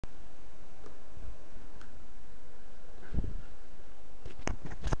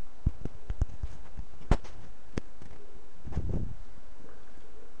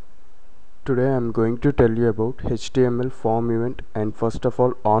Today I am going to tell you about HTML form event and first of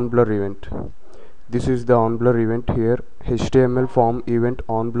all Onblur event. This is the Onblur event here. HTML form event,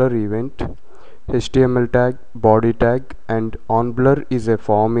 Onblur event, HTML tag, body tag, and Onblur is a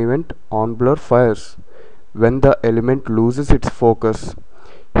form event. Onblur fires when the element loses its focus.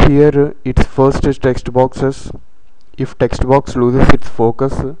 Here its first is text boxes. If text box loses its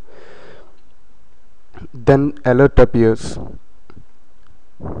focus, then alert appears.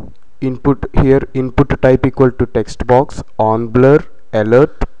 Input here, input type equal to text box, Onblur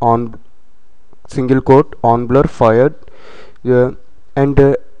alert, on single quote, Onblur fired,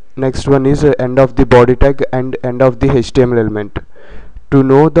 and next one is end of the body tag and end of the HTML element. To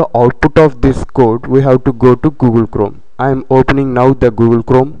know the output of this code, we have to go to Google Chrome. I am opening now the Google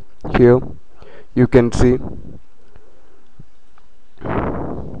Chrome. Here you can see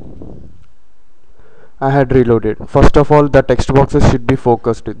I had reloaded. First of all, the text boxes should be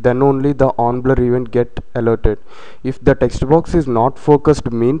focused, then only the Onblur event get alerted. If the text box is not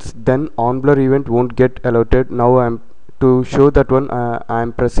focused, means then Onblur event won't get alerted. Now to show that one, I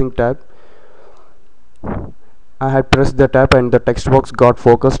am pressing tab. I had pressed the tab and the text box got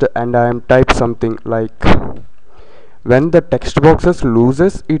focused, and I am typed something like, when the text boxes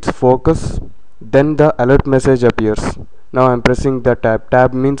loses its focus, then the alert message appears. Now I am pressing the tab.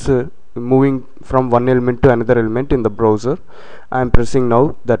 Tab means moving from one element to another element in the browser. I am pressing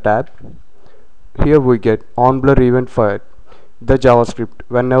now the tab. Here we get Onblur event fired. The JavaScript,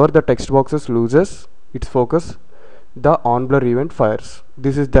 whenever the text boxes loses its focus, the Onblur event fires.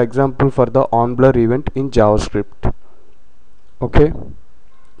 This is the example for the Onblur event in JavaScript. Okay,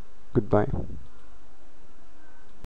 goodbye.